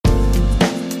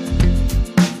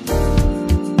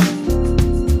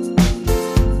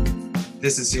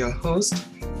This is your host,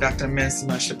 Dr.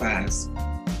 Mensima Shabazz.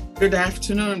 Good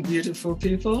afternoon, beautiful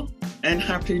people, and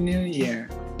Happy New Year.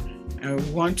 I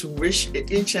want to wish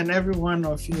each and every one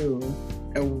of you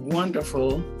a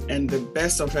wonderful and the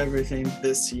best of everything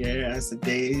this year as the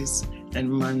days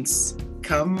and months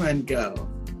come and go.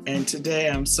 And today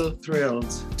I'm so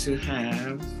thrilled to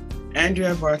have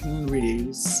Andrea Barton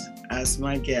Reeves as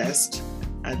my guest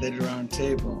at the round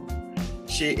table.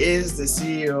 She is the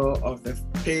CEO of the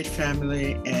Paid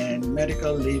Family and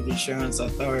Medical Leave Insurance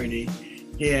Authority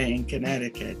here in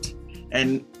Connecticut.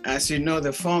 And as you know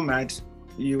the format,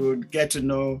 you would get to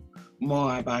know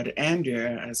more about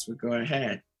Andrea as we go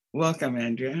ahead. Welcome,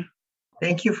 Andrea.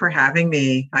 Thank you for having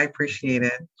me. I appreciate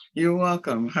it. You're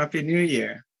welcome. Happy New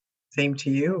Year. Same to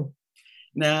you.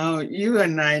 Now, you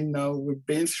and I know we've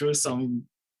been through some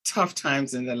tough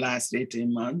times in the last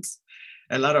 18 months.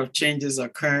 A lot of changes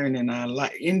occurring in our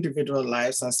individual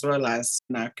lives as well as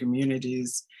in our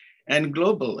communities and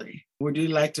globally. Would you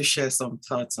like to share some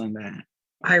thoughts on that?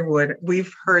 I would.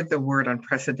 We've heard the word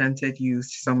unprecedented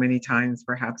used so many times,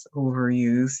 perhaps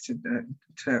overused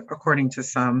according to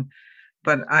some,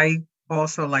 but I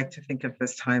also like to think of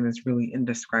this time as really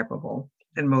indescribable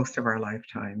in most of our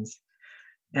lifetimes.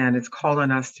 And it's called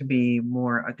on us to be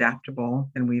more adaptable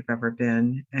than we've ever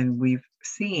been. And we've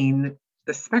seen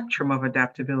the spectrum of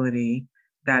adaptability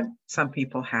that some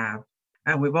people have.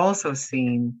 And we've also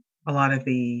seen a lot of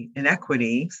the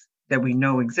inequities that we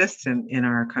know exist in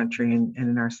our country and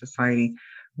in our society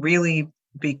really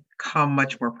become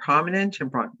much more prominent and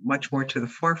brought much more to the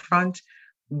forefront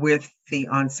with the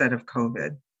onset of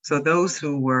COVID. So those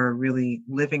who were really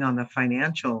living on the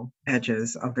financial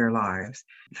edges of their lives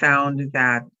found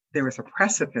that there was a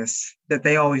precipice that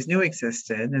they always knew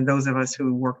existed. And those of us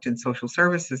who worked in social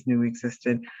services knew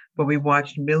existed, but we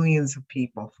watched millions of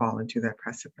people fall into that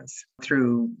precipice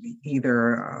through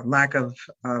either lack of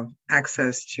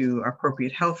access to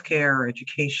appropriate healthcare, or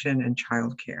education, and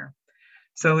childcare.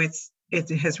 So it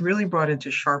has really brought into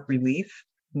sharp relief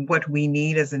what we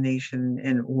need as a nation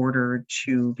in order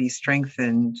to be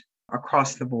strengthened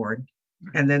across the board.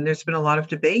 And then there's been a lot of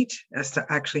debate as to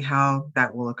actually how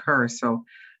that will occur. So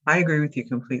I agree with you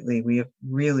completely. We have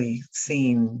really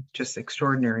seen just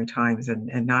extraordinary times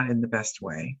and not in the best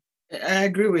way. I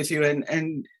agree with you.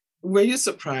 And were you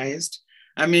surprised?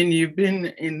 I mean, you've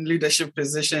been in leadership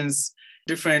positions,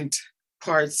 different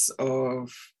parts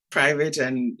of private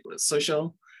and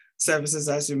social services,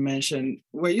 as you mentioned.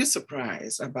 Were you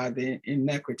surprised about the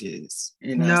inequities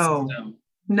in our system?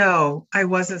 No, I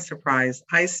wasn't surprised.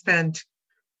 I spent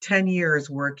 10 years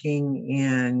working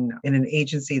in an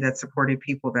agency that supported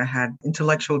people that had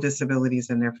intellectual disabilities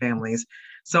in their families.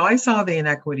 So I saw the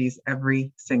inequities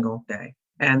every single day.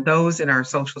 And those in our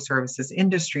social services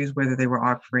industries, whether they were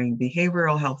offering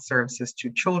behavioral health services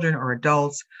to children or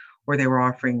adults, or they were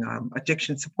offering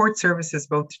addiction support services,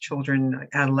 both to children,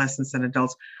 adolescents, and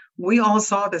adults, we all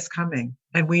saw this coming.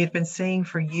 And we had been saying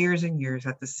for years and years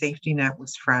that the safety net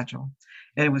was fragile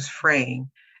and it was fraying,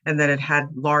 and that it had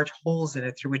large holes in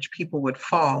it through which people would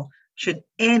fall should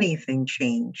anything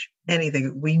change,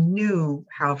 anything. We knew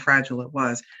how fragile it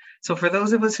was. So for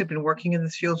those of us who've been working in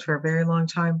this field for a very long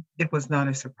time, it was not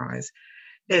a surprise.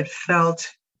 It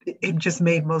just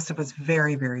made most of us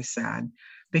very, very sad,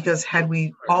 because had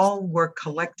we all worked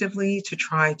collectively to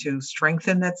try to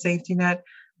strengthen that safety net,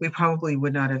 we probably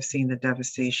would not have seen the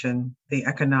devastation, the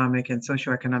economic and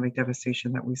socioeconomic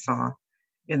devastation that we saw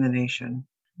in the nation.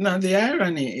 Now, the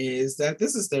irony is that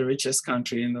this is the richest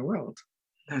country in the world.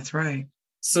 That's right.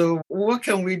 So what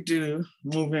can we do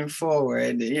moving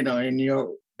forward, in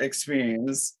your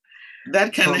experience,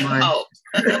 that can help?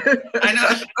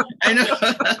 I know.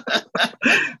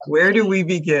 Where do we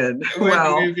begin?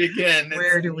 Where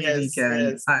do we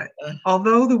begin? Yes.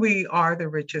 Although we are the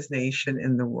richest nation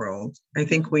in the world, I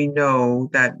think we know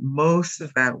that most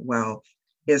of that wealth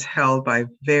is held by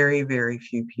very, very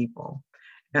few people.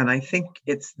 And I think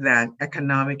it's that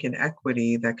economic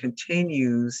inequity that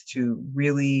continues to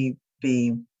really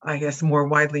be, I guess, more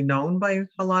widely known by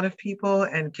a lot of people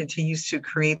and continues to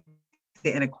create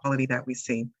the inequality that we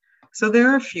see. So there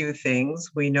are a few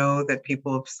things. We know that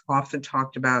people have often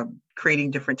talked about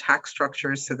creating different tax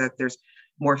structures so that there's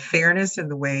more fairness in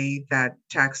the way that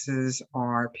taxes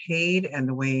are paid and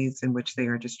the ways in which they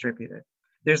are distributed.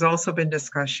 There's also been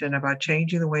discussion about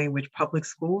changing the way in which public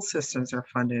school systems are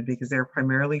funded, because they're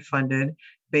primarily funded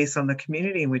based on the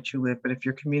community in which you live. But if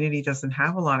your community doesn't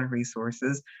have a lot of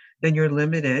resources, then you're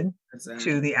limited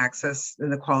to the access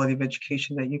and the quality of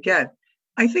education that you get.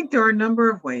 I think there are a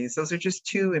number of ways. Those are just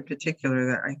two in particular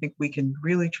that I think we can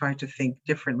really try to think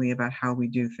differently about how we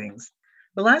do things.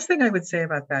 The last thing I would say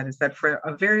about that is that for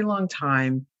a very long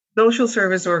time, social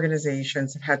service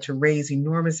organizations have had to raise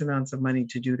enormous amounts of money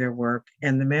to do their work.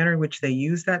 And the manner in which they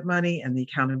use that money and the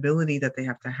accountability that they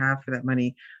have to have for that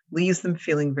money leaves them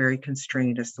feeling very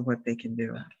constrained as to what they can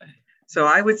do. So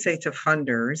I would say to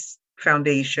funders,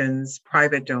 foundations,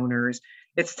 private donors,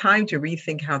 it's time to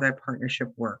rethink how that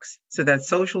partnership works so that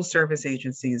social service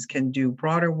agencies can do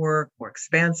broader work, more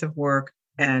expansive work,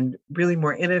 and really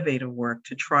more innovative work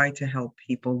to try to help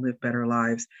people live better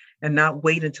lives and not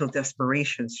wait until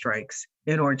desperation strikes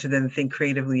in order to then think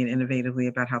creatively and innovatively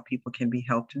about how people can be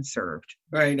helped and served.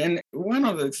 Right. And one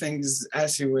of the things,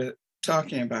 as you were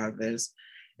talking about this,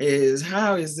 is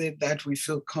how is it that we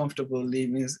feel comfortable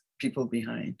leaving people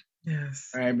behind?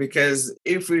 Yes. Right. Because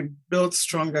if we build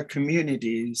stronger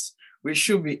communities, we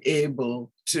should be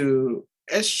able to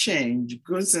exchange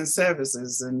goods and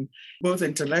services and both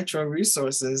intellectual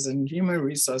resources and human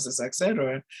resources,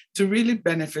 etc., to really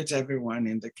benefit everyone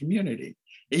in the community.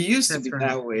 It used to be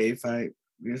that way,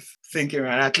 if thinking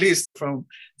right, at least from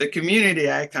the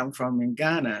community I come from in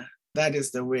Ghana, that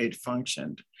is the way it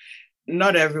functioned.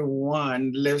 Not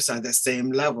everyone lives at the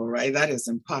same level, right? That is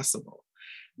impossible.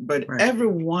 But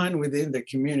everyone within the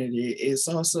community is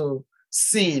also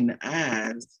seen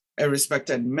as a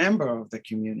respected member of the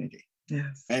community.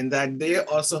 Yes. And that they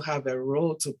also have a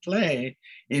role to play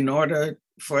in order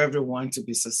for everyone to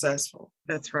be successful.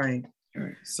 That's right.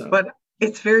 So, but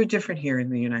it's very different here in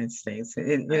the United States.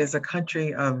 It is a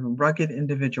country of rugged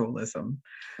individualism.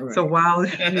 Right. So while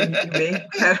you may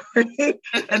have,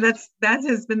 and that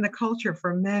has been the culture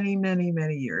for many, many,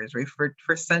 many years, right?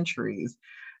 For centuries.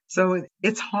 So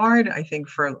it's hard, I think,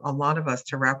 for a lot of us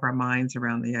to wrap our minds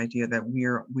around the idea that we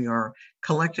are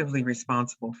collectively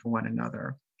responsible for one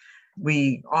another.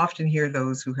 We often hear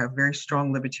those who have very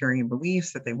strong libertarian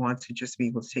beliefs that they want to just be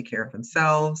able to take care of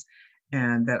themselves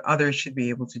and that others should be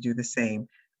able to do the same.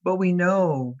 But we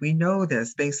know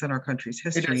this based on our country's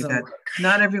history that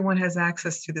not everyone has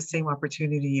access to the same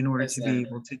opportunity in order to be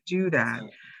able to do that.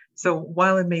 So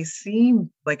while it may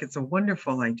seem like it's a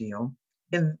wonderful ideal,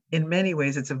 in many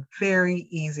ways, it's a very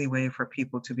easy way for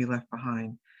people to be left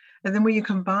behind. And then when you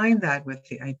combine that with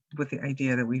the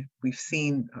idea that we've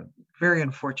seen very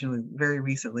unfortunately, very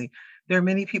recently, there are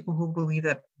many people who believe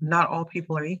that not all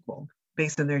people are equal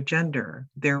based on their gender,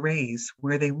 their race,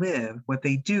 where they live, what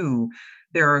they do.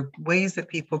 There are ways that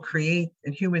people create,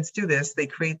 and humans do this, they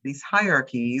create these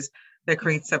hierarchies that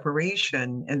create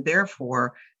separation, and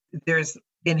therefore there's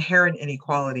inherent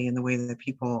inequality in the way that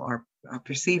people are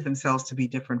perceive themselves to be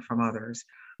different from others.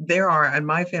 And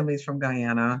my family's from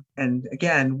Guyana. And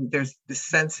again, there's this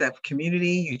sense of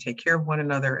community, you take care of one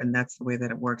another, and that's the way that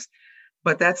it works.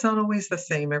 But that's not always the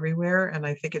same everywhere. And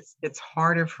I think it's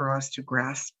harder for us to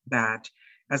grasp that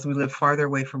as we live farther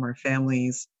away from our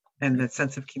families and that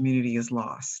sense of community is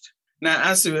lost. Now,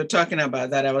 as we were talking about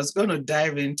that, I was going to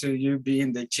dive into you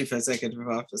being the Chief Executive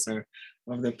Officer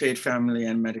of the Paid Family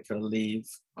and Medical Leave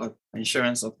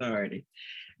Insurance Authority.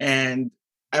 And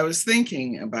I was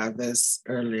thinking about this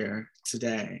earlier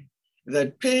today,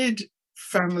 that paid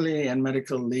family and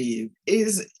medical leave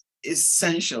is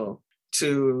essential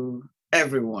to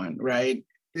everyone, right?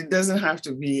 It doesn't have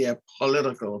to be a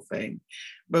political thing,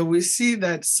 but we see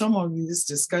that some of these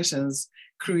discussions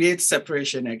create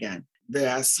separation again. There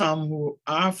are some who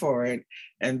are for it,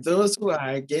 and those who are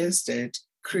against it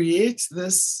create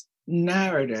this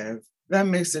narrative that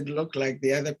makes it look like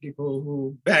the other people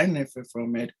who benefit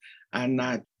from it are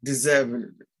not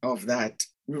deserving of that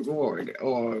reward.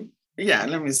 Or,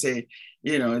 let me say,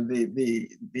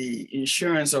 the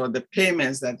insurance or the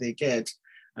payments that they get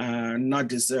are not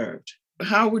deserved.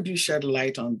 How would you shed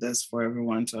light on this for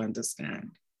everyone to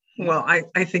understand? Well,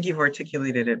 I think you've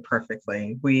articulated it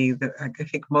perfectly. I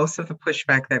think most of the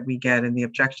pushback that we get and the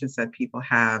objections that people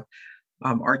have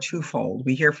are twofold.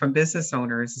 We hear from business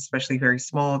owners, especially very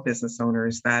small business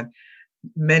owners, that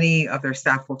many of their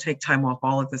staff will take time off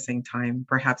all at the same time,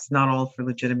 perhaps not all for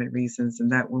legitimate reasons,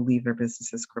 and that will leave their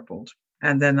businesses crippled.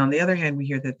 And then on the other hand, we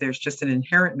hear that there's just an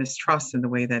inherent mistrust in the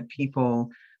way that people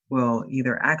will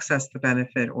either access the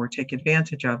benefit or take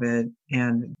advantage of it.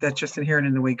 And that's just inherent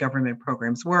in the way government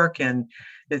programs work. And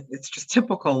it's just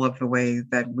typical of the way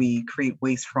that we create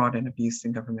waste, fraud, and abuse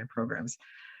in government programs.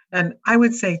 And I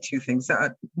would say two things.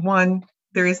 One,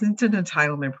 there isn't an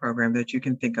entitlement program that you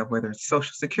can think of, whether it's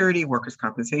Social Security, workers'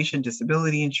 compensation,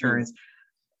 disability insurance,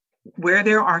 where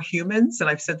there are humans, and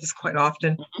I've said this quite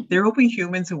often, there will be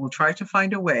humans who will try to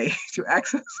find a way to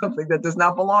access something that does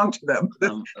not belong to them.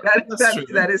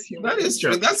 That is human nature. That is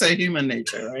true. That's a human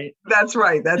nature, right? That's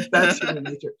right. That's human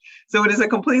nature. So it is a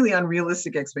completely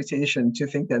unrealistic expectation to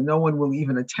think that no one will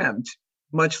even attempt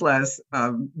much less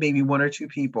maybe one or two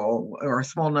people or a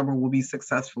small number will be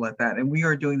successful at that. And we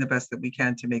are doing the best that we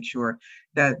can to make sure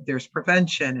that there's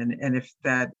prevention. And if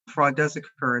that fraud does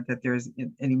occur, that there's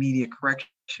an immediate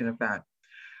correction of that.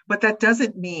 But that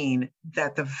doesn't mean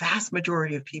that the vast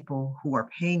majority of people who are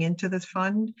paying into this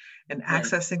fund and Right.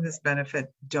 accessing this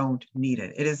benefit don't need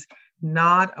it. It is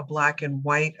not a black and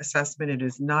white assessment. It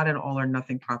is not an all or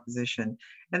nothing proposition.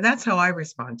 And that's how I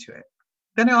respond to it.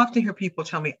 Then I often hear people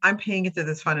tell me, I'm paying into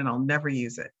this fund and I'll never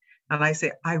use it. And I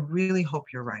say, I really hope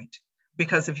you're right.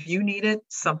 Because if you need it,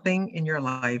 something in your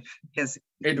life is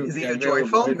either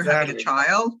joyful, you're having a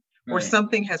child, or Right.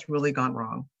 something has really gone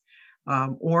wrong.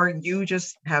 Or you're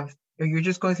just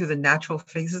going through the natural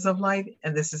phases of life,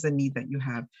 and this is a need that you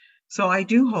have. So I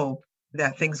do hope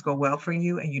that things go well for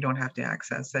you and you don't have to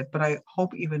access it. But I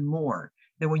hope even more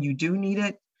that when you do need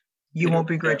it, you won't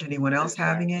begrudge anyone else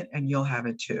having it, and you'll have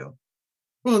it too.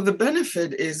 Well, the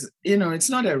benefit is, it's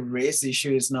not a race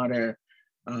issue. It's not a,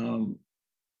 um,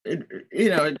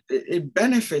 it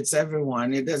benefits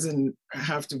everyone. It doesn't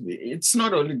have to be, it's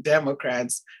not only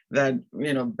Democrats that,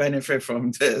 benefit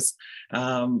from this.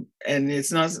 And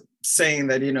it's not saying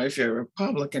that, if you're a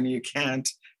Republican, you can't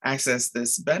access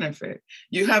this benefit.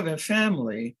 You have a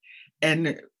family,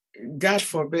 and God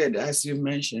forbid, as you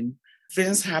mentioned,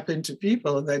 things happen to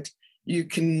people that you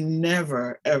can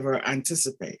never, ever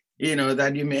anticipate.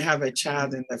 That you may have a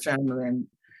child in the family and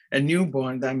a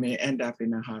newborn that may end up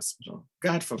in a hospital.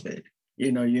 God forbid.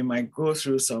 You might go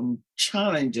through some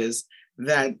challenges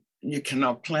that you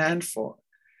cannot plan for.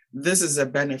 This is a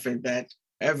benefit that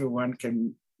everyone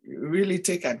can really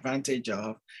take advantage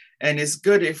of. And it's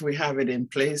good if we have it in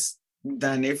place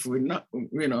than if we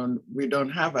don't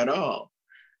have at all.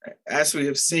 As we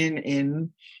have seen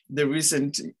in the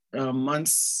recent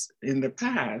months in the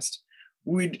past,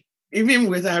 even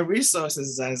with our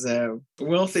resources as a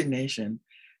wealthy nation,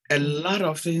 a lot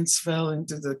of things fell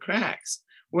into the cracks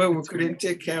where we couldn't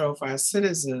take care of our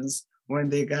citizens when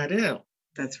they got ill.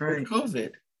 That's right. With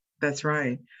COVID. That's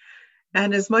right.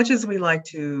 And as much as we like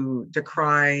to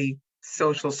decry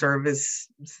social service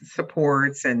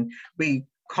supports, and we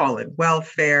call it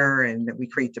welfare, and that we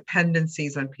create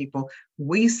dependencies on people,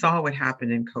 we saw what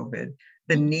happened in COVID.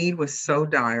 The need was so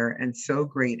dire and so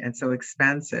great and so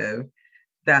expansive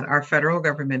that our federal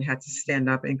government had to stand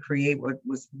up and create what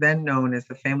was then known as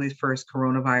the Families First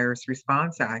Coronavirus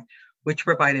Response Act, which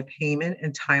provided payment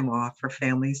and time off for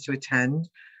families to attend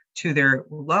to their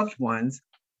loved ones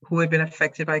who had been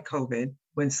affected by COVID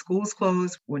when schools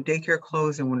closed, when daycare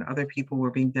closed, and when other people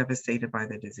were being devastated by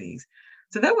the disease.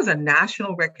 So that was a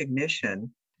national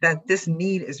recognition that this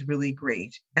need is really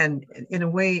great. And in a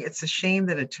way, it's a shame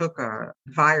that it took a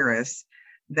virus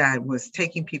that was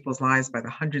taking people's lives by the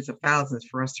hundreds of thousands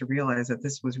for us to realize that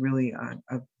this was really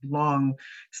a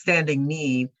long-standing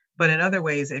need. But in other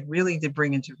ways, it really did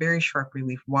bring into very sharp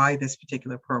relief why this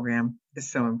particular program is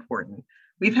so important.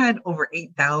 We've had over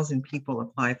 8,000 people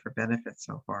apply for benefits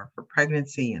so far for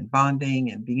pregnancy and bonding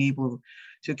and being able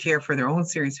to care for their own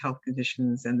serious health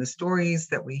conditions. And the stories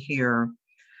that we hear,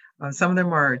 some of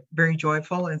them are very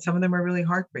joyful and some of them are really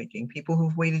heartbreaking. People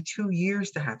who've waited 2 years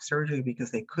to have surgery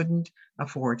because they couldn't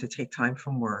afford to take time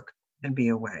from work and be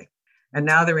away. And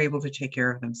now they're able to take care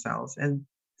of themselves. And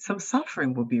some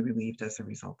suffering will be relieved as a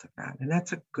result of that. And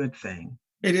that's a good thing.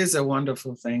 It is a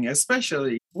wonderful thing,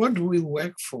 especially what do we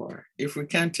work for if we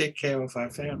can't take care of our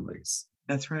families?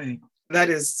 That's right. That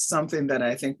is something that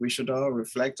I think we should all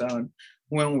reflect on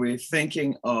when we're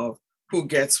thinking of who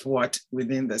gets what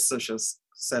within the social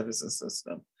services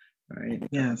system, right?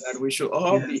 Yes. That we should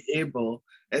all be able,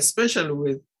 especially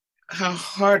with how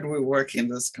hard we work in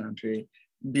this country,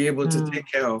 be able to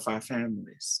take care of our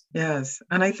families. Yes.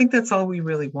 And I think that's all we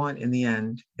really want in the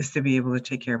end, is to be able to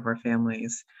take care of our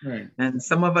families. Right. And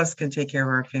some of us can take care of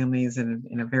our families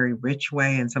in a very rich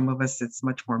way, and some of us it's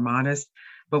much more modest.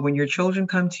 But when your children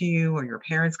come to you or your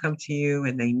parents come to you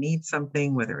and they need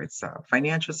something, whether it's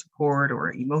financial support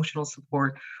or emotional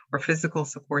support or physical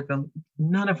support, then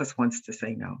none of us wants to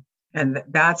say no. And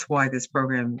that's why this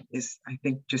program is, I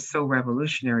think, just so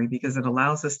revolutionary, because it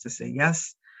allows us to say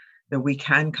yes, that we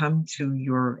can come to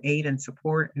your aid and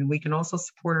support, and we can also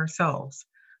support ourselves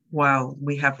while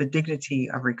we have the dignity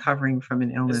of recovering from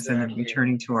an illness and then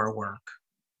returning to our work.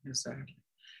 Exactly.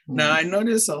 Now, I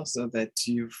notice also that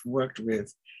you've worked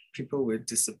with people with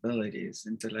disabilities,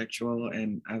 intellectual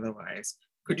and otherwise.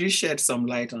 Could you shed some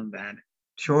light on that?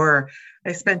 Sure.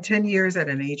 I spent 10 years at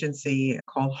an agency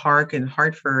called HARC in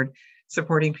Hartford,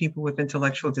 supporting people with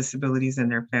intellectual disabilities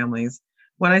and their families.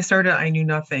 When I started, I knew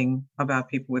nothing about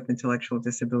people with intellectual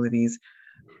disabilities.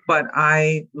 but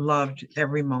I loved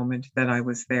every moment that I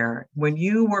was there. When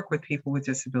you work with people with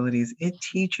disabilities, it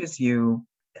teaches you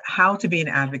how to be an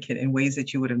advocate in ways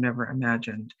that you would have never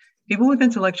imagined. People with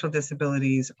intellectual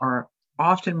disabilities are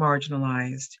often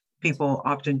marginalized. People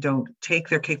often don't take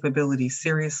their capabilities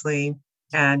seriously,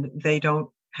 and they don't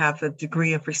have the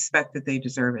degree of respect that they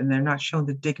deserve, and they're not shown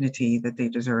the dignity that they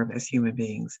deserve as human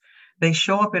beings. They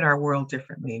show up in our world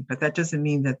differently, but that doesn't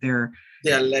mean that they're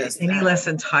They're less any than. less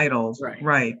entitled, Right.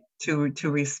 right, to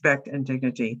respect and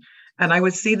dignity. And I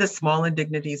would see the small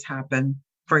indignities happen.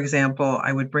 For example,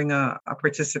 I would bring a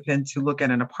participant to look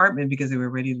at an apartment because they were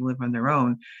ready to live on their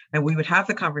own. And we would have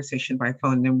the conversation by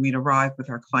phone, and then we'd arrive with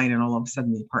our client, and all of a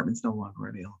sudden the apartment's no longer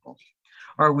available.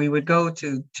 Or we would go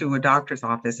to a doctor's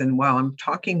office, and while I'm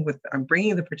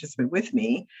bringing the participant with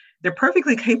me, they're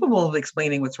perfectly capable of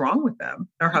explaining what's wrong with them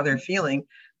or how they're feeling,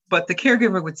 but the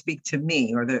caregiver would speak to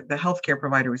me, or the healthcare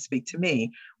provider would speak to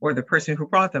me, or the person who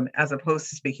brought them, as opposed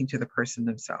to speaking to the person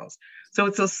themselves. So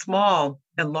it's those small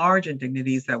and large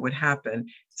indignities that would happen.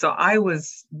 So I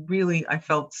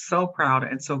felt so proud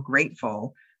and so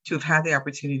grateful to have had the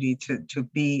opportunity to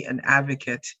be an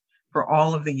advocate for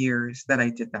all of the years that I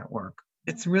did that work.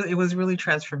 It was really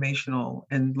transformational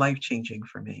and life-changing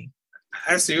for me.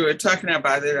 As you were talking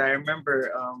about it, I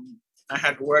remember I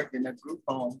had worked in a group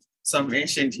home some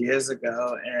ancient years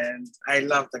ago, and I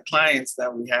loved the clients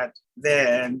that we had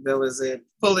there. And there was a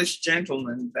Polish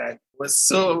gentleman that was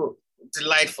so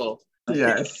delightful.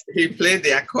 Yes. He played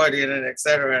the accordion and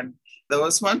etc. And there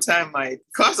was one time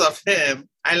because of him,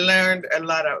 I learned a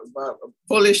lot about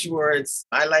Polish words.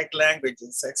 I like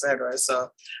languages, etc. So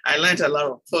I learned a lot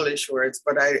of Polish words,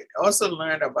 but I also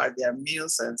learned about their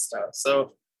meals and stuff.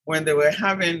 So when they were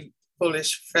having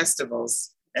Polish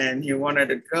festivals and he wanted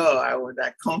to go, I would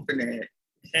accompany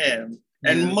him.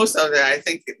 And most of I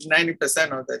think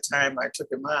 90% of the time I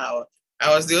took him out,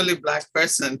 I was the only Black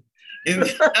person in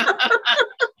the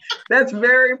That's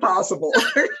very possible.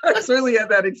 I certainly had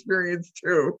that experience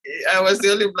too. I was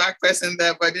the only Black person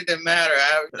there, but it didn't matter.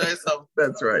 I enjoyed some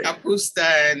That's right.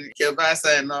 kapusta and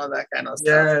kielbasa and all that kind of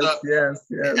Yes, stuff. So, yes.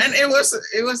 And it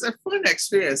was a fun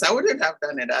experience. I wouldn't have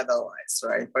done it otherwise,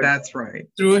 right? But that's right.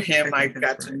 Through him, I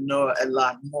got to know a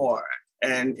lot more.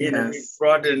 And it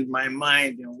broadened my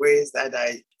mind in ways that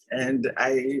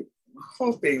I'm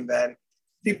hoping that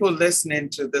people listening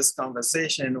to this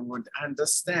conversation would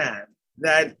understand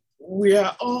that we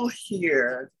are all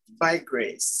here by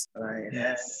grace, right?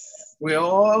 Yes. We're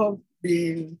all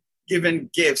being given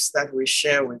gifts that we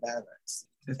share with others.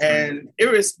 That's and right.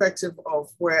 Irrespective of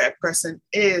where a person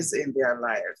is in their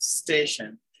life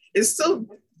station, it's still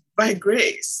by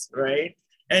grace, right?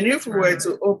 And if we were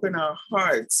to open our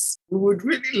hearts, we would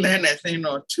really learn a thing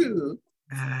or two.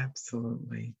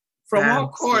 Absolutely. From all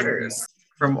quarters.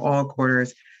 From all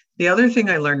quarters. The other thing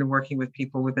I learned in working with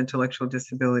people with intellectual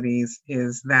disabilities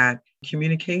is that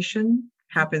communication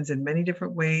happens in many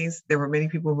different ways. There were many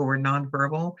people who were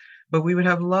nonverbal, but we would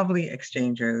have lovely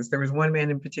exchanges. There was one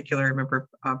man in particular, I remember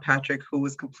Patrick, who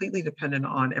was completely dependent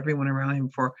on everyone around him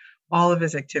for all of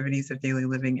his activities of daily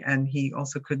living, and he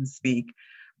also couldn't speak.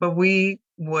 But we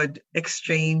would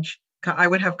exchange. I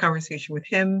would have conversation with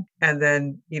him, and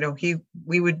then I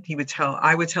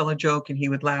would tell a joke, and he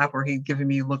would laugh, or he'd give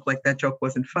me a look like that joke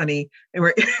wasn't funny, and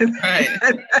we would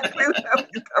have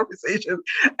these conversations,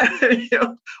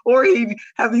 or he'd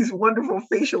have these wonderful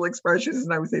facial expressions,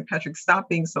 and I would say, Patrick, stop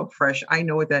being so fresh. I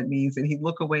know what that means, and he'd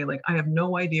look away like I have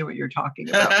no idea what you're talking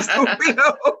about. So,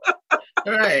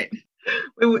 right.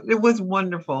 It was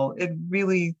wonderful. It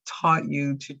really taught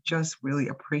you to just really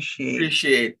appreciate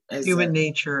human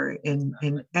nature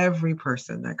in every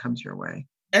person that comes your way.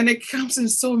 And it comes in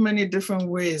so many different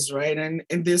ways, right? And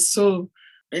they're so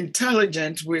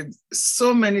intelligent with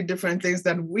so many different things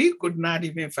that we could not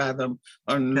even fathom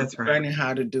on learning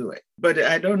how to do it. But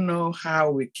I don't know how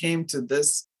we came to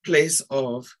this place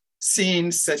of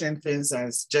seeing certain things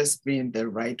as just being the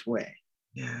right way.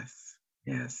 Yes.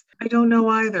 I don't know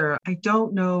either. I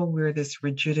don't know where this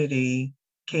rigidity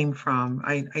came from.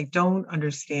 I don't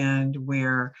understand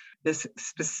where this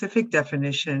specific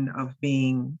definition of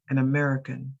being an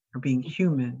American or being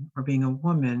human or being a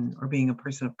woman or being a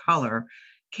person of color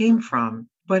came from.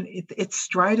 But its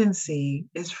stridency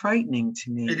is frightening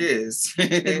to me. It is.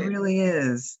 It really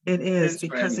is. It is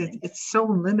because it's so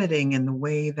limiting in the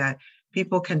way that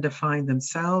people can define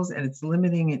themselves, and it's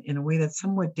limiting in a way that's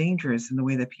somewhat dangerous in the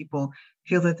way that people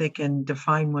feel that they can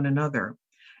define one another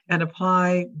and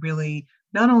apply really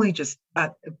not only just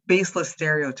baseless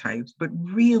stereotypes, but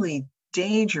really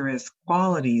dangerous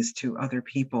qualities to other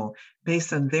people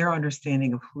based on their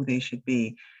understanding of who they should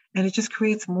be. And it just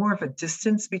creates more of a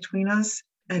distance between us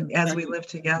And as we live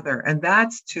together. And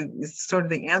that's is sort of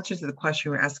the answer to the question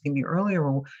you were asking me earlier.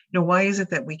 Well, why is it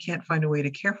that we can't find a way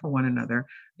to care for one another?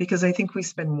 Because I think we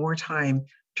spend more time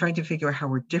trying to figure out how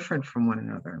we're different from one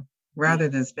another rather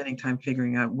than spending time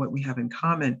figuring out what we have in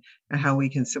common and how we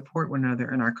can support one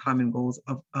another in our common goals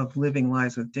of living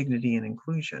lives with dignity and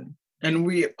inclusion. And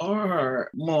we are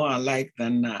more alike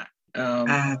than not.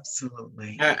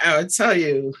 Absolutely. I would tell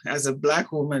you, as a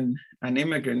Black woman, an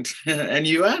immigrant, and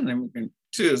you are an immigrant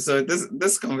too. So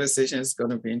this conversation is going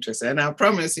to be interesting. And I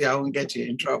promise you, I won't get you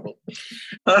in trouble.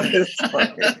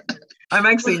 I'm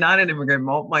actually not an immigrant.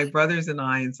 My brothers and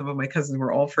I and some of my cousins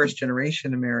were all first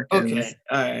generation Americans. Okay.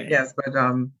 All right. Yes,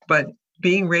 but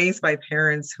being raised by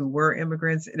parents who were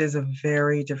immigrants, it is a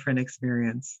very different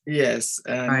experience. Yes.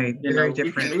 Right. Very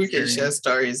different. We can share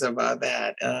stories about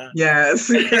that.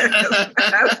 Yes.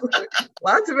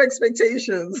 Lots of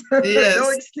expectations. Yes. No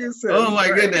excuses. Oh my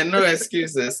goodness, no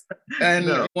excuses.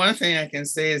 And one thing I can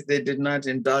say is they did not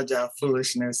indulge our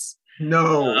foolishness.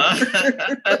 No.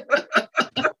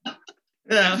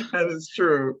 Yeah. That is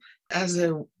true. As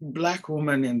a Black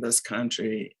woman in this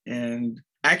country, and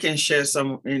I can share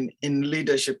some in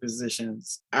leadership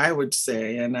positions, I would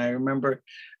say, and I remember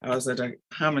I was at a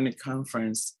Harmony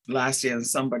conference last year and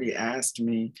somebody asked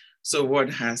me, so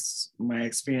what has my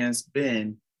experience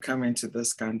been coming to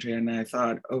this country? And I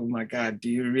thought, oh my God, do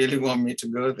you really want me to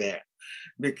go there?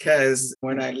 Because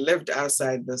when I lived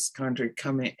outside this country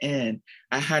coming in,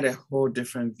 I had a whole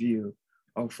different view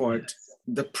of what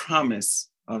the promise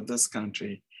of this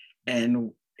country.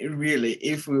 And really,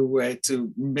 if we were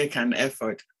to make an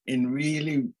effort in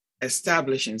really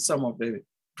establishing some of the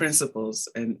principles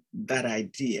and that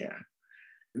idea,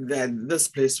 that this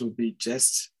place would be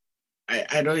just,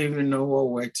 I don't even know what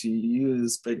word to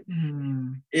use, but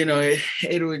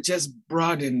it would just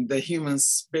broaden the human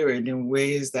spirit in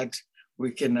ways that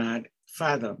we cannot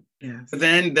fathom. Yes. But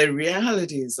then the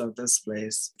realities of this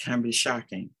place can be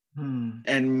shocking.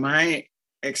 And my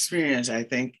experience, I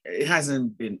think, it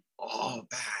hasn't been all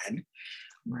bad,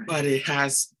 but it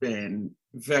has been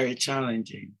very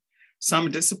challenging,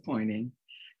 some disappointing,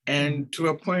 and to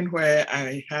a point where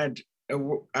I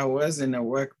was in a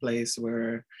workplace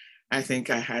where I think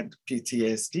I had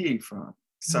PTSD from,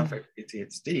 suffered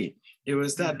PTSD. It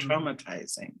was that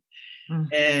traumatizing.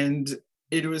 And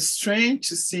it was strange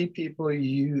to see people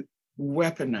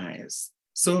weaponize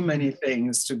so many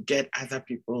things to get other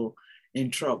people in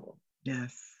trouble.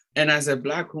 Yes. And as a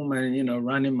Black woman,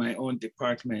 running my own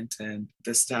department and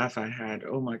the staff I had,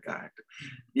 oh my God.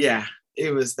 Yeah,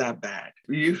 it was that bad.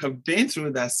 You have been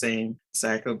through that same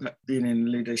cycle, being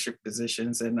in leadership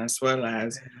positions and as well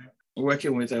as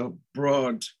working with a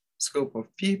broad scope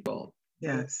of people.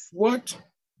 Yes. What,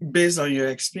 based on your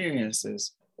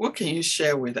experiences, what can you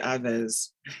share with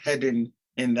others heading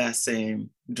in that same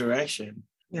direction?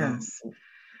 Yes.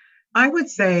 I would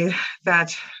say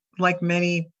that, like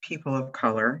many people of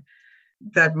color,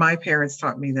 that my parents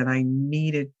taught me that I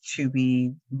needed to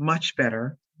be much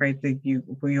better, right?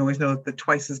 We always know the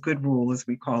twice as good rule, as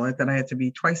we call it, that I had to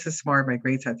be twice as smart, my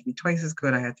grades had to be twice as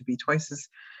good, I had to be twice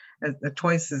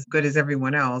as good as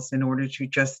everyone else in order to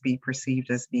just be perceived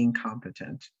as being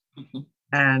competent.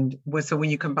 And so when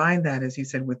you combine that, as you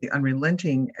said, with the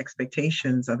unrelenting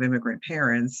expectations of immigrant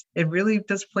parents, it really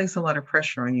does place a lot of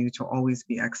pressure on you to always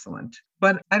be excellent.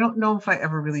 But I don't know if I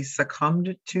ever really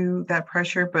succumbed to that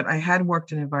pressure, but I had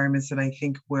worked in environments that I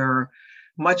think were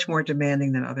much more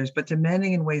demanding than others, but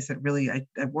demanding in ways that really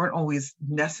weren't always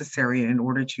necessary in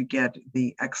order to get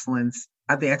the excellent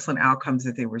outcomes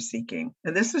that they were seeking.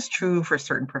 And this is true for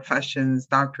certain professions,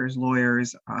 doctors,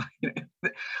 lawyers.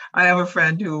 I have a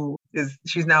friend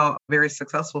she's now a very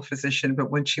successful physician,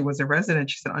 but when she was a resident,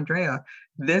 she said, Andrea,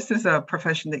 this is a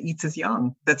profession that eats us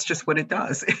young. That's just what it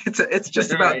does. It's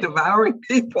just about devouring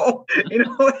people, in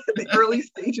the early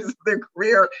stages of their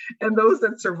career. And those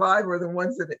that survive are the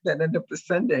ones that end up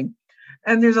ascending.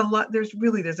 And there's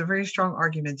a very strong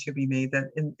argument to be made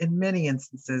that in many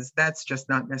instances, that's just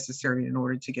not necessary in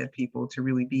order to get people to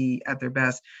really be at their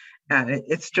best. And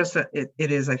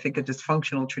it is, I think, a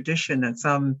dysfunctional tradition that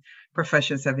some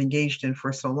professions have engaged in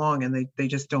for so long, and they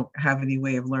just don't have any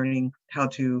way of learning how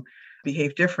to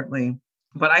behave differently.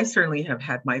 But I certainly have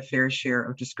had my fair share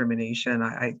of discrimination.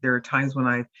 There are times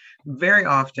when very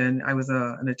often, I was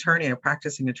an attorney, a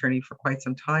practicing attorney for quite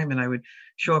some time, and I would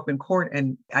show up in court,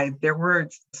 and there were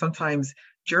sometimes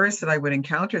jurists that I would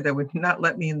encounter that would not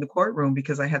let me in the courtroom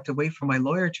because I had to wait for my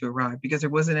lawyer to arrive because there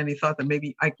wasn't any thought that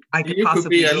maybe I could You could be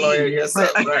possibly a lawyer be,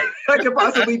 yourself, right? I could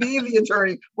possibly be the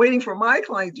attorney waiting for my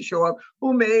client to show up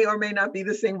who may or may not be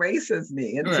the same race as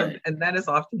me. And so, Right. and that has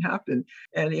often happened.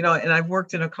 And, you know, and I've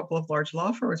worked in a couple of large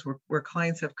law firms where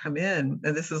clients have come in,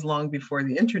 and this is long before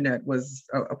the internet was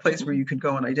a place where you could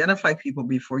go and identify people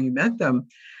before you met them.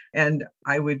 And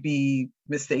I would be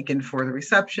mistaken for the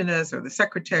receptionist or the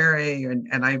secretary,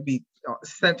 and I'd be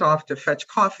sent off to fetch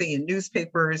coffee and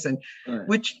newspapers, and Right.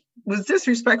 which was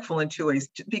disrespectful in two ways.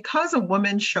 Because a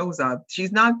woman shows up,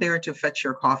 she's not there to fetch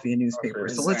your coffee and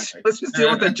newspapers. So Exactly. let's just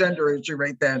deal with the gender issue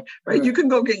right then, right? Right. You can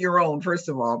go get your own, first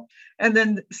of all. And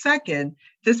then second,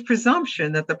 this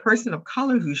presumption that the person of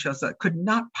color who shows up could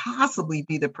not possibly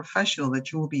be the professional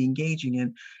that you will be engaging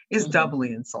in is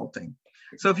doubly insulting.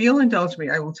 So if you'll indulge me,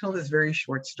 I will tell this very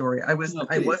short story. I was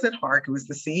at Hark, it was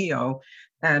the CEO,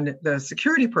 and the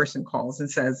security person calls and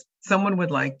says, someone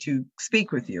would like to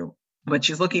speak with you, but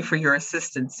she's looking for your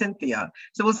assistant, Cynthia.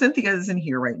 So, well, Cynthia isn't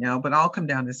here right now, but I'll come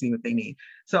down to see what they need.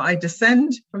 So I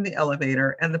descend from the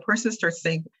elevator and the person starts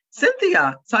saying,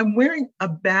 Cynthia. So I'm wearing a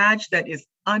badge that is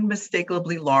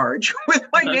unmistakably large with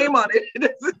my name on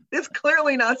it. It's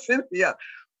clearly not Cynthia.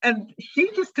 And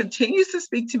he just continues to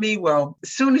speak to me. Well,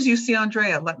 as soon as you see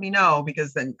Andrea, let me know,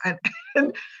 because then,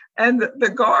 and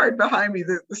the guard behind me,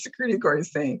 the security guard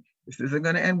is saying, this isn't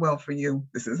going to end well for you.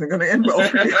 This isn't going to end well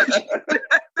for you.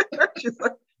 She's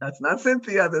like, that's not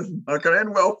Cynthia. This is not going to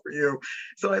end well for you.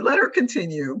 So I let her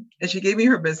continue, and she gave me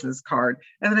her business card.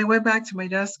 And then I went back to my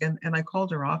desk and I called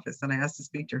her office and I asked to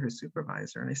speak to her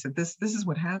supervisor. And I said, this is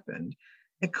what happened.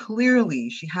 And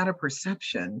clearly she had a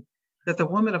perception that the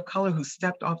woman of color who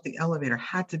stepped off the elevator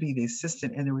had to be the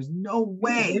assistant, and there was no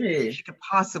way she could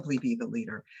possibly be the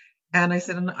leader. And I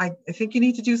said, and I think you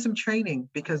need to do some training,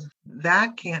 because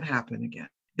that can't happen again.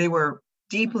 They were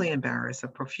deeply embarrassed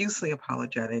and profusely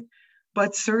apologetic,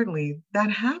 but certainly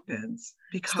that happens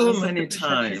because so many of the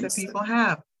perceptions that people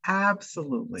have.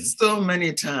 Absolutely. So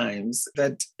many times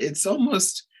that it's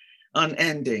almost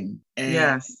unending. And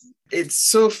yes. It's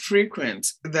so frequent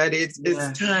that it's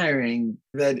tiring,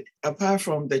 that apart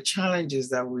from the challenges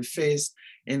that we face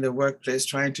in the workplace,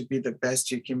 trying to be the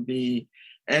best you can be,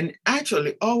 and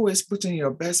actually always putting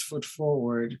your best foot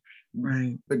forward.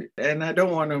 Right. And I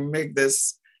don't want to make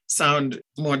this sound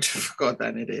more difficult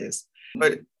than it is,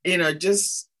 but, you know,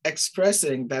 just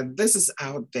expressing that this is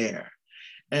out there.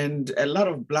 And a lot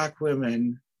of Black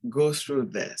women go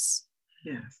through this.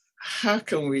 Yes. How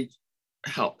can we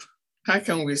help? How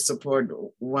can we support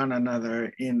one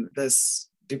another in this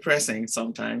depressing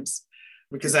sometimes?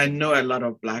 Because I know a lot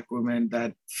of Black women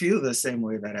that feel the same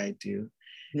way that I do.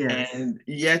 Yes. And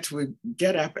yet we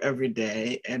get up every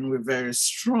day and we're very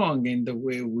strong in the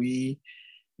way we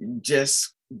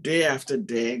just day after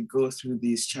day go through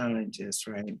these challenges,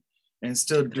 right? And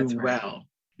still do well.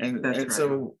 And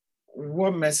so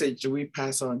what message do we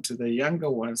pass on to the younger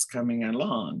ones coming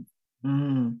along?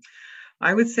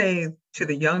 I would say to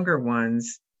the younger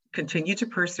ones, continue to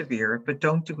persevere, but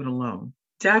don't do it alone.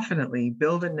 Definitely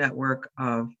build a network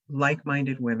of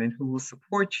like-minded women who will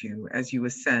support you as you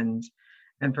ascend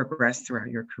and progress throughout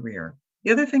your career.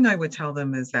 The other thing I would tell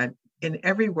them is that in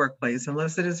every workplace,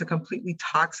 unless it is a completely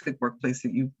toxic workplace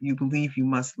that you believe you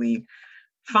must leave,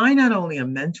 find not only a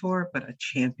mentor, but a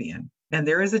champion. And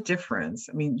there is a difference.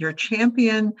 I mean, your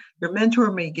champion, your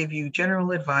mentor may give you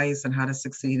general advice on how to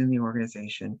succeed in the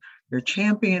organization. Your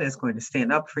champion is going to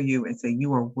stand up for you and say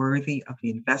you are worthy of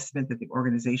the investment that the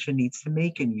organization needs to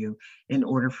make in you in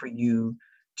order for you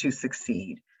to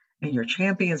succeed. And your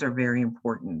champions are very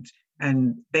important.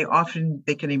 And they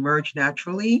can emerge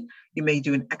naturally. You may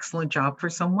do an excellent job for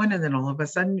someone, and then all of a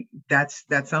sudden, that's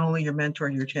not only your mentor,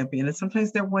 your champion, and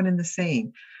sometimes they're one and the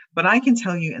same. But I can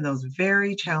tell you, in those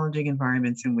very challenging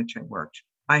environments in which I worked,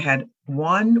 I had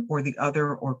one or the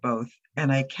other or both,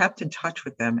 and I kept in touch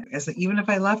with them even if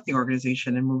I left the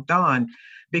organization and moved on,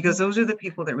 because those are the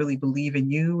people that really believe in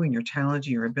you and your talent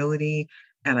and your ability.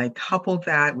 And I coupled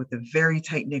that with a very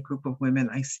tight-knit group of women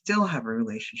I still have a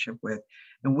relationship with,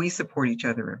 and we support each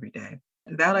other every day.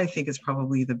 That, I think, is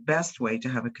probably the best way to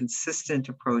have a consistent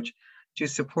approach to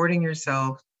supporting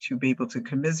yourself, to be able to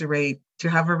commiserate, to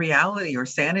have a reality or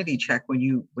sanity check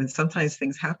when sometimes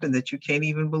things happen that you can't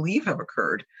even believe have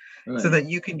occurred, right, so that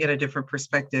you can get a different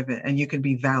perspective and you can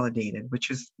be validated, which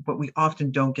is what we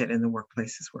often don't get in the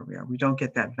workplaces where we are. We don't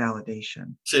get that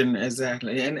validation.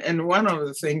 Exactly. And one of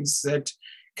the things that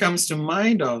comes to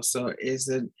mind also is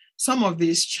that some of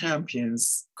these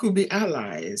champions could be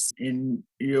allies in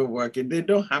your work, and they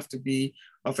don't have to be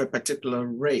of a particular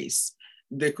race.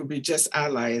 they could be just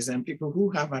allies and people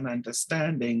who have an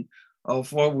understanding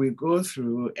of what we go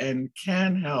through and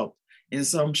can help in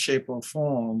some shape or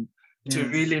form to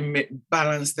really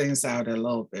balance things out a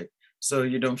little bit so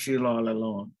you don't feel all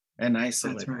alone and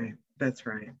isolated. That's right. That's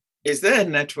right. Is there a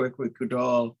network we could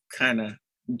all kind of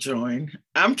join?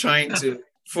 I'm trying to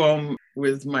form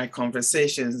with my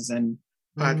conversations and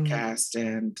podcast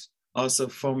and also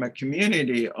form a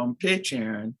community on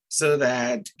Patreon so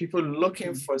that people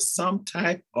looking for some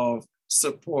type of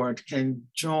support can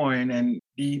join and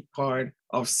be part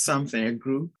of something, a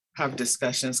group, have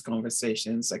discussions,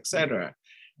 conversations, etc.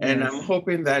 And I'm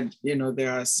hoping that,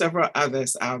 there are several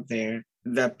others out there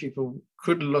that people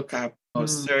could look up or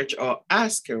search or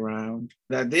ask around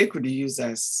that they could use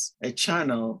as a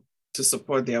channel to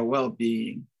support their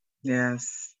well-being.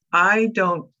 Yes. I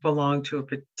don't belong to a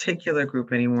particular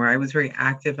group anymore. I was very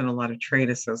active in a lot of trade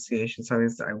associations. So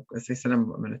as I said,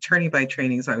 I'm an attorney by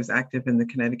training, so I was active in the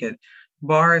Connecticut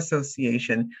Bar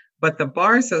Association. But the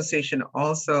Bar Association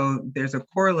also, there's a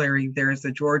corollary. There's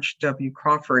the George W.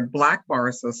 Crawford Black Bar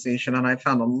Association, and I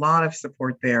found a lot of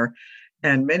support there.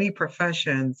 And many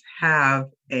professions have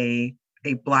a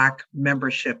Black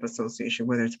membership association,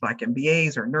 whether it's Black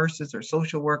MBAs or nurses or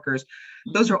social workers.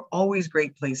 Those are always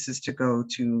great places to go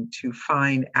to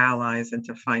find allies and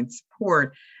to find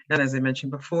support. And as I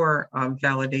mentioned before,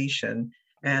 validation.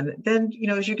 And then,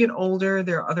 as you get older,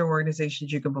 there are other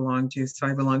organizations you can belong to. So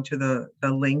I belong to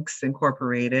the Links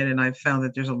Incorporated, and I've found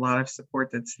that there's a lot of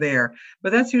support that's there.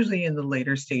 But that's usually in the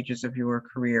later stages of your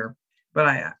career. But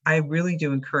I really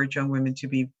do encourage young women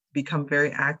to become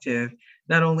very active,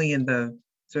 not only in the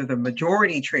sort of the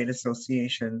majority trade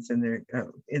associations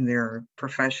in their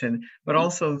profession, but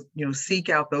also seek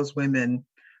out those women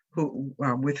who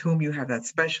with whom you have that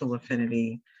special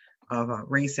affinity of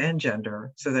race and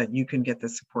gender, so that you can get the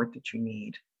support that you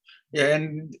need. Yeah,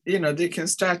 and they can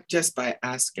start just by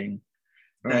asking,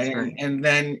 right? That's right. And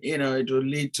then it will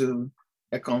lead to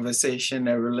a conversation,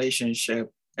 a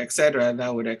relationship, etc.,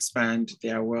 that would expand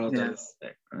their world. Yes,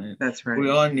 right? That's right. We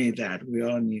all need that.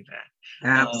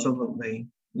 Absolutely.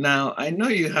 Now, I know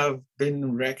you have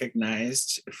been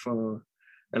recognized for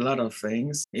a lot of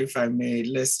things. If I may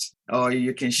list, or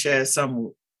you can share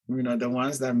some, the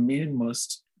ones that mean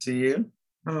most to you.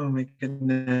 Oh my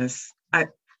goodness.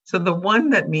 So the one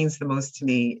that means the most to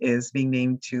me is being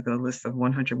named to the list of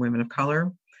 100 women of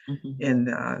color in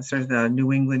sort of the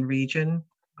New England region.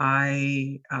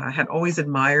 I had always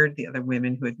admired the other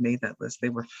women who had made that list. They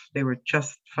were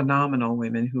just phenomenal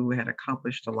women who had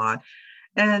accomplished a lot.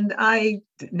 And I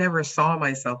never saw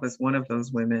myself as one of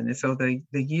those women. And so the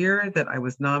year that I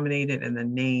was nominated and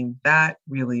then named, that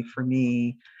really for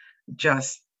me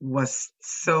just was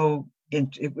so,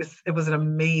 it was an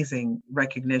amazing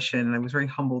recognition. And I was very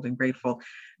humbled and grateful.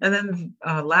 And then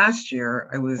last year,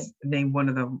 I was named one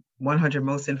of the 100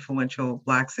 most influential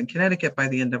Blacks in Connecticut by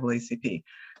the NAACP.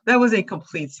 That was a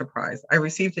complete surprise. I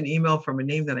received an email from a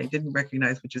name that I didn't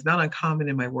recognize, which is not uncommon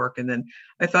in my work. And then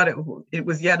I thought it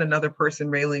was yet another person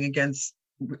railing against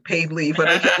paid leave, but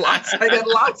I get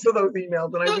lots of those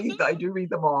emails, and I do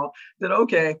read them all. That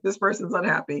okay, this person's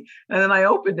unhappy. And then I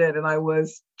opened it, and I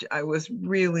was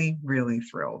really, really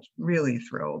thrilled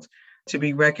to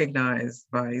be recognized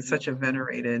by such a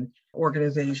venerated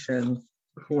organization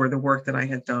for the work that I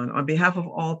had done on behalf of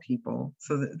all people.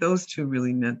 So those two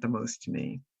really meant the most to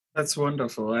me. That's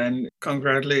wonderful. And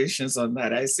congratulations on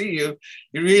that. I see you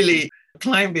really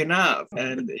climbing up,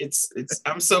 and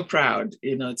I'm so proud,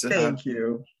 to Thank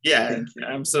you. Yeah, Thank you.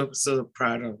 I'm so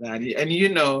proud of that.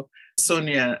 And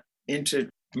Sonia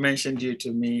mentioned you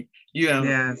to me. You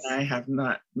and I have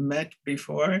not met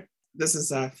before. This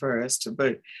is our first,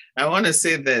 but I want to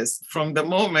say this from the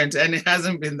moment, and it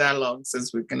hasn't been that long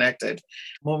since we connected,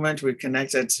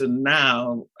 to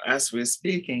now, as we're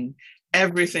speaking,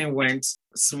 everything went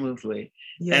smoothly.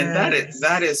 Yes. And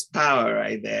that is power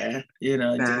right there.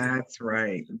 That's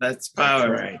right. That's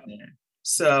power right there.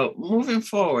 So moving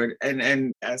forward,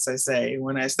 and as I say,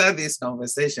 when I start these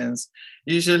conversations,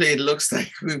 usually it looks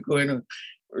like it's going to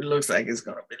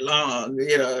be long,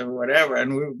 whatever.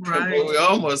 And we're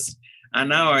almost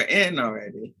an hour in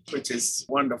already, which is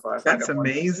wonderful. That's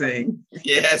amazing.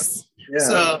 Yes. Yeah.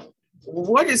 So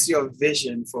what is your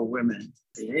vision for women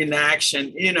in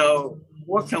action?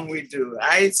 What can we do?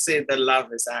 I say that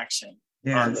love is action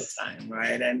all the time,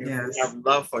 right? And if we have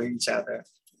love for each other,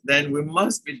 then we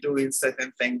must be doing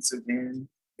certain things within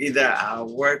either our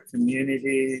work,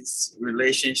 communities,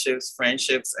 relationships,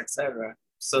 friendships, etc.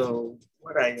 So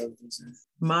what are your visions?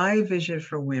 My vision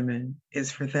for women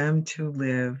is for them to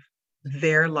live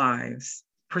their lives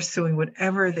pursuing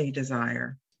whatever they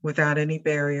desire without any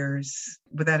barriers,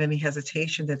 without any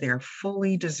hesitation, that they are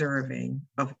fully deserving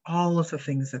of all of the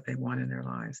things that they want in their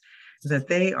lives, that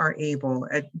they are able,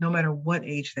 at no matter what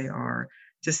age they are,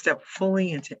 to step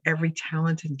fully into every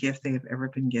talent and gift they have ever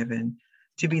been given,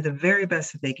 to be the very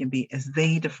best that they can be as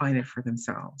they define it for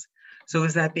themselves. So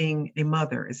is that being a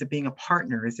mother? Is it being a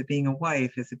partner? Is it being a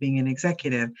wife? Is it being an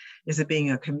executive? Is it being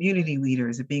a community leader?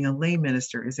 Is it being a lay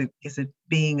minister? Is it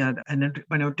being an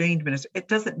ordained minister? It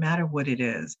doesn't matter what it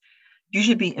is. You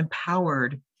should be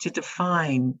empowered to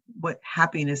define what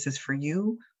happiness is for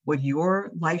you, what your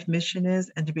life mission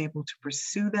is, and to be able to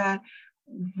pursue that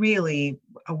really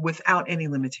without any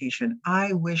limitation.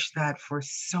 I wish that for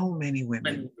so many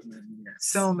women, Yes.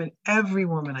 so many, every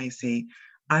woman I see,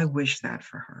 I wish that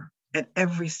for her at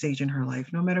every stage in her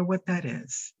life, no matter what that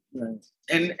is. Right.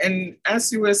 And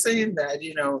as you were saying that,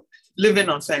 living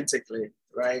authentically,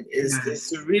 right, is Yes.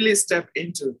 to really step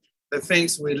into the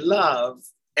things we love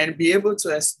and be able to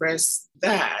express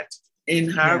that in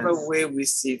however Yes. way we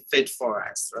see fit for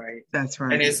us, right? That's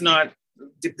right. And it's not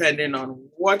depending on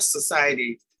what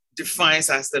society defines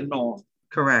as the norm.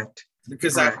 Correct.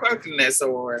 Because Correct. our quirkiness,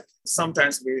 or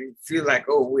sometimes we feel like,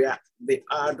 oh, we are the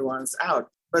odd ones out.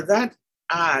 But that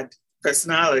odd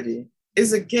personality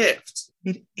is a gift.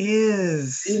 It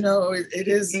is. It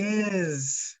is. It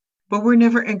is. But we're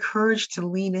never encouraged to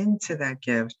lean into that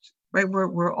gift, right?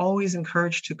 We're always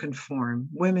encouraged to conform,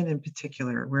 women in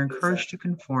particular. We're encouraged to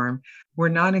conform. We're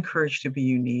not encouraged to be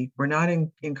unique. We're not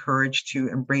encouraged to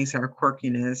embrace our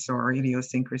quirkiness or our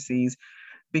idiosyncrasies,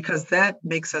 because that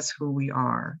makes us who we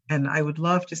are. And I would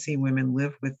love to see women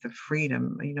live with the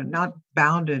freedom, not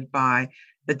bounded by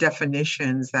the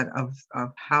definitions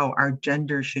of how our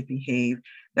gender should behave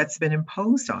that's been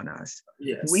imposed on us.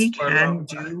 Yes, we can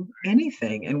do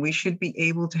anything, and we should be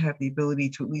able to have the ability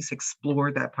to at least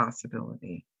explore that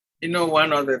possibility.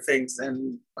 One of the things,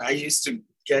 and I used to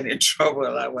get in trouble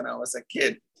a lot when I was a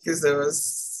kid, because there was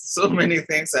so many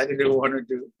things I didn't want to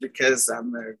do because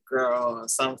I'm a girl or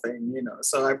something,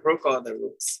 So I broke all the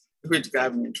rules, which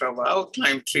got me in trouble. I would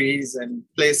climb trees and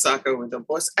play soccer with the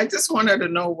boys. I just wanted to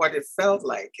know what it felt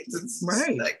like. It's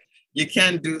right. Like you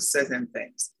can't do certain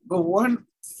things. But one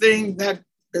thing that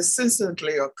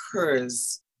consistently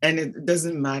occurs, and it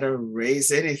doesn't matter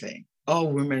race, anything,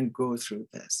 all women go through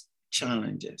this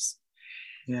challenges.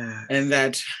 Yeah. And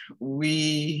that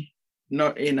we,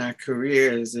 not in our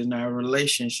careers, in our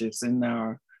relationships,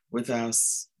 with our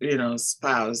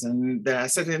spouse, and there are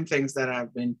certain things that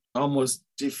have been almost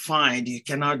defined. You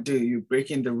cannot do. You're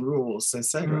breaking the rules,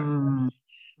 etc.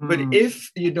 But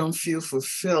if you don't feel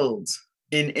fulfilled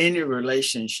in any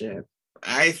relationship,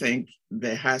 I think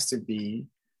there has to be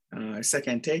a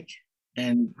second take,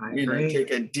 and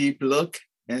take a deep look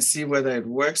and see whether it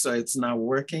works or it's not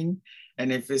working.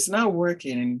 And if it's not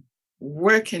working,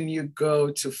 where can you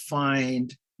go to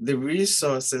find the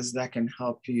resources that can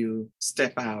help you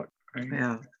step out? Right?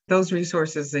 Yeah, those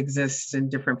resources exist in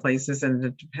different places, and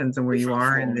it depends on where you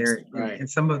are. And and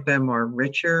some of them are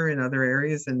richer in other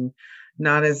areas, and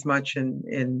not as much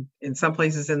in some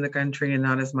places in the country, and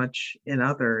not as much in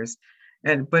others.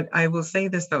 But I will say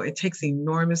this though, it takes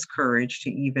enormous courage to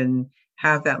even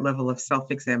have that level of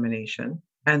self-examination,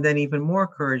 and then even more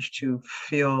courage to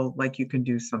feel like you can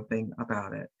do something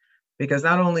about it. Because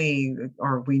not only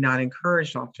are we not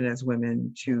encouraged often as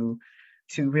women to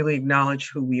really acknowledge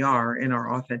who we are in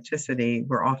our authenticity,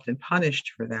 we're often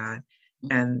punished for that.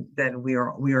 And then we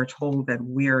are told that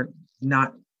we're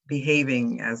not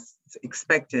behaving as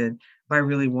expected by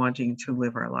really wanting to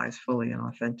live our lives fully and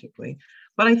authentically.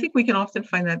 But I think we can often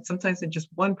find that sometimes in just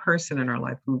one person in our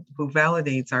life who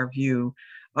validates our view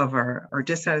of our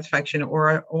dissatisfaction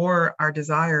or our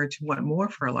desire to want more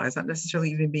for our lives, not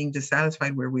necessarily even being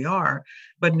dissatisfied where we are,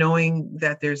 but knowing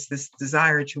that there's this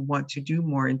desire to want to do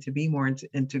more and to be more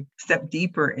and to step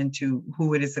deeper into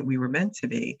who it is that we were meant to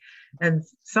be. And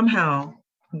somehow,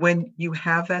 when you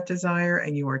have that desire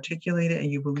and you articulate it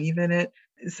and you believe in it,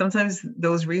 sometimes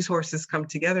those resources come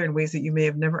together in ways that you may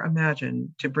have never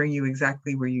imagined to bring you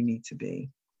exactly where you need to be.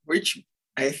 Which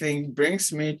I think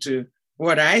brings me to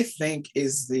what I think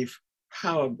is the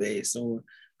power base or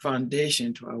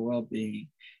foundation to our well-being,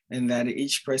 and that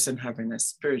each person having a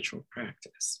spiritual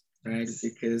practice, right?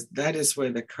 Because that is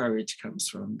where the courage comes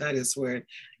from. That is where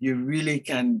you really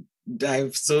can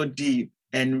dive so deep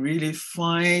and really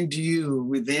find you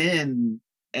within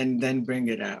and then bring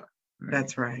it out. Right?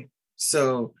 That's right.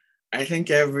 So I think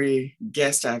every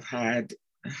guest I've had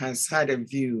has had a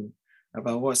view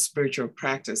about what spiritual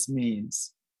practice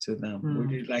means to them.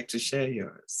 Would you like to share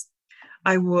yours?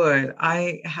 I would.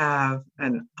 I have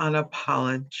an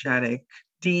unapologetic,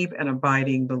 deep and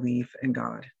abiding belief in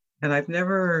God. And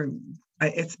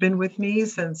it's been with me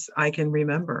since I can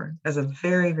remember. As a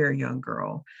very, very young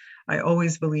girl, I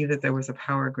always believed that there was a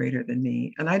power greater than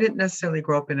me. And I didn't necessarily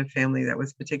grow up in a family that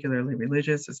was particularly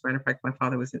religious. As a matter of fact, my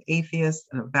father was an atheist,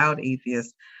 an avowed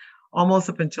atheist, almost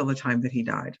up until the time that he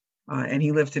died. And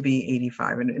he lived to be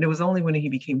 85. And it was only when he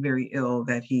became very ill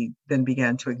that he then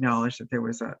began to acknowledge that there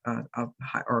was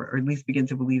or at least begin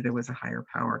to believe there was a higher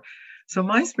power. So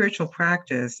my spiritual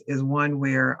practice is one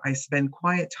where I spend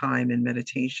quiet time in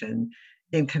meditation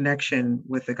in connection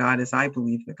with the God as I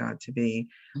believe the God to be.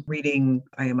 Reading,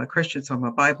 I am a Christian, so I'm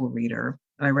a Bible reader.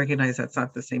 And I recognize that's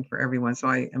not the same for everyone. So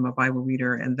I am a Bible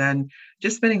reader, and then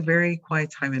just spending very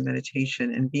quiet time in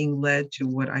meditation and being led to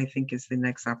what I think is the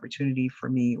next opportunity for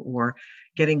me, or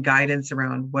getting guidance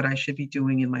around what I should be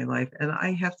doing in my life. And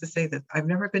I have to say that I've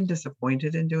never been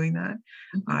disappointed in doing that.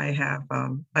 I have,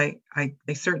 I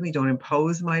certainly don't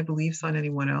impose my beliefs on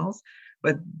anyone else,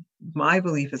 but my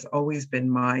belief has always been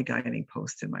my guiding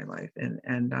post in my life.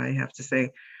 And I have to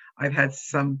say, I've had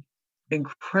some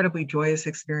incredibly joyous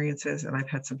experiences, and I've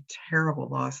had some terrible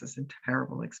losses and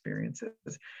terrible experiences.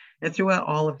 And throughout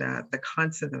all of that, the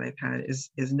constant that I've had is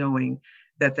knowing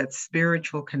that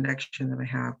spiritual connection that I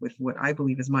have with what I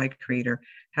believe is my creator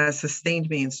has sustained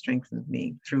me and strengthened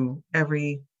me through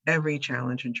every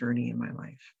challenge and journey in my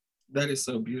life. That is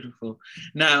so beautiful.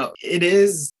 Now, it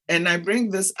is, and I bring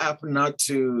this up not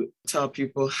to tell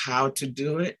people how to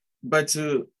do it, but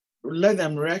to let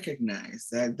them recognize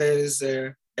that there's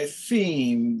a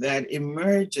theme that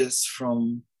emerges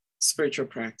from spiritual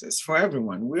practice for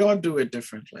everyone. We all do it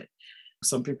differently.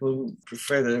 Some people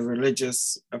prefer the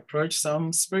religious approach,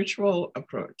 some spiritual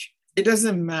approach. It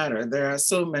doesn't matter. There are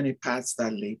so many paths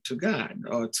that lead to God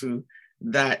or to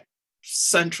that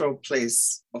central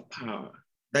place of power,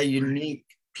 that unique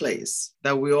place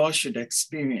that we all should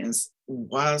experience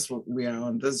whilst we are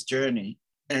on this journey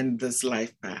and this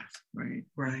life path, right?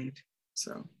 Right.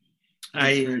 So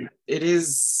it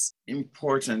is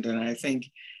important, and I think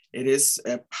it is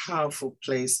a powerful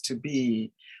place to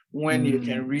be when you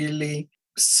can really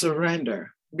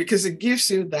surrender, because it gives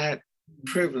you that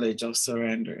privilege of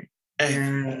surrendering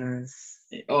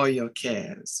all your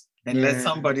cares and let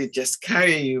somebody just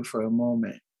carry you for a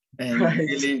moment and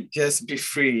really just be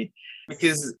free,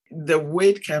 because the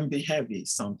weight can be heavy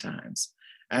sometimes,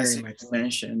 as you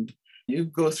mentioned. You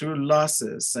go through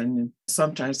losses, and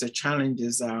sometimes the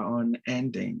challenges are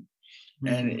unending,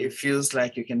 and it feels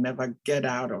like you can never get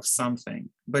out of something.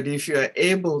 But if you're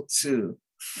able to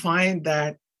find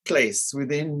that place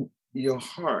within your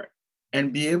heart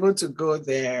and be able to go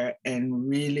there and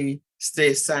really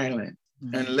stay silent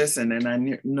and listen, and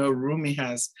I know Rumi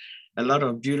has a lot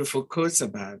of beautiful quotes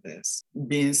about this.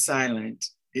 Being silent,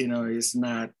 is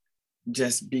not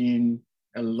just being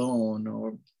alone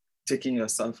or taking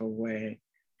yourself away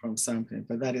from something,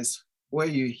 but that is where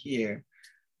you hear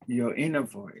your inner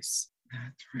voice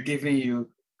giving you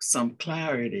some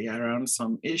clarity around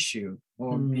some issue,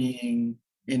 or being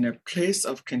in a place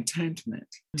of contentment,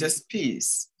 just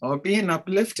peace, or being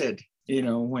uplifted,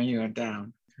 when you are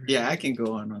down. Yeah, I can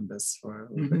go on this for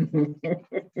a little bit.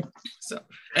 So,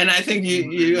 and I think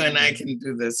you and I can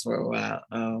do this for a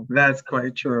while. That's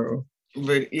quite true.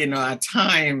 But, our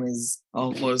time is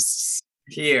almost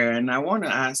here. And I want to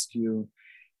ask you,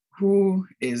 who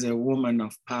is a woman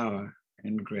of power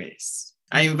and grace?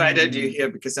 I invited you here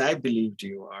because I believed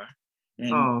you are.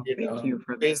 And, thank you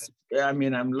for that. I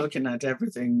mean, I'm looking at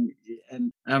everything,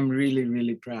 and I'm really,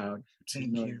 really proud to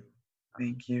know you.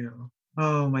 Thank you.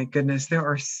 Oh my goodness.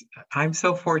 I'm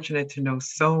so fortunate to know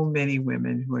so many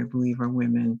women who I believe are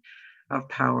women of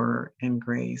power and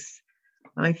grace.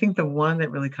 And I think the one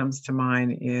that really comes to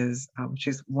mind is,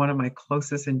 she's one of my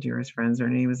closest and dearest friends. Her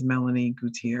name is Melanie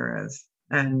Gutierrez.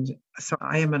 And so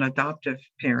I am an adoptive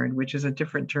parent, which is a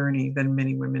different journey than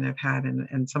many women have had.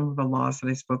 And some of the loss that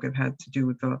I spoke of had to do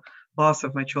with the loss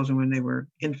of my children when they were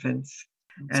infants.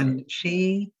 And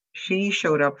she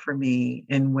showed up for me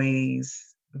in ways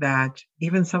that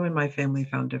even some in my family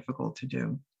found difficult to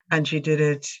do. And she did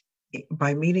it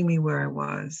by meeting me where I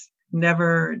was,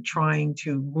 never trying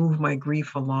to move my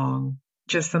grief along,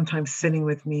 just sometimes sitting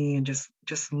with me and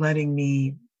just letting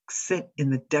me sit in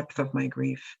the depth of my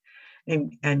grief,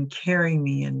 and carrying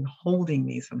me and holding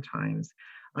me sometimes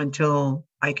until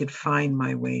I could find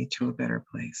my way to a better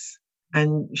place.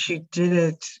 And she did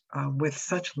it with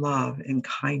such love and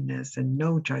kindness and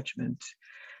no judgment.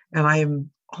 And I am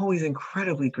always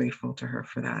incredibly grateful to her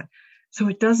for that. So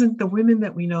the women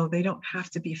that we know, they don't have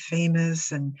to be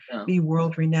famous and be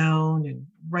world renowned and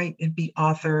write and be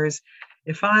authors.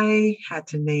 If I had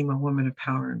to name a woman of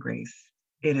power and grace,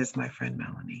 it is my friend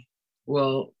Melanie.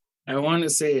 Well, I want to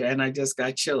say, and I just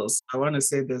got chills, I want to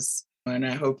say this, and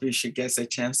I hope she gets a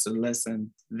chance to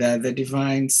listen, that the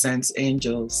divine sends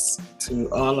angels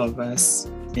to all of us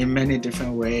in many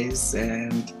different ways,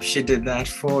 and she did that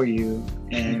for you.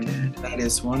 And that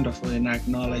is wonderful in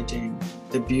acknowledging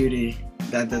the beauty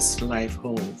that this life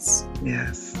holds.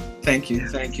 Yes. Thank you.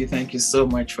 Yes. Thank you so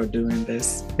much for doing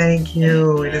this. Thank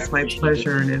you. It is my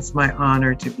pleasure and it's my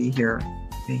honor to be here.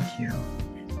 Thank you.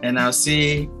 And I'll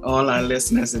see all our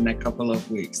listeners in a couple of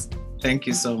weeks. Thank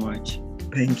you so much.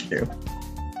 Thank you.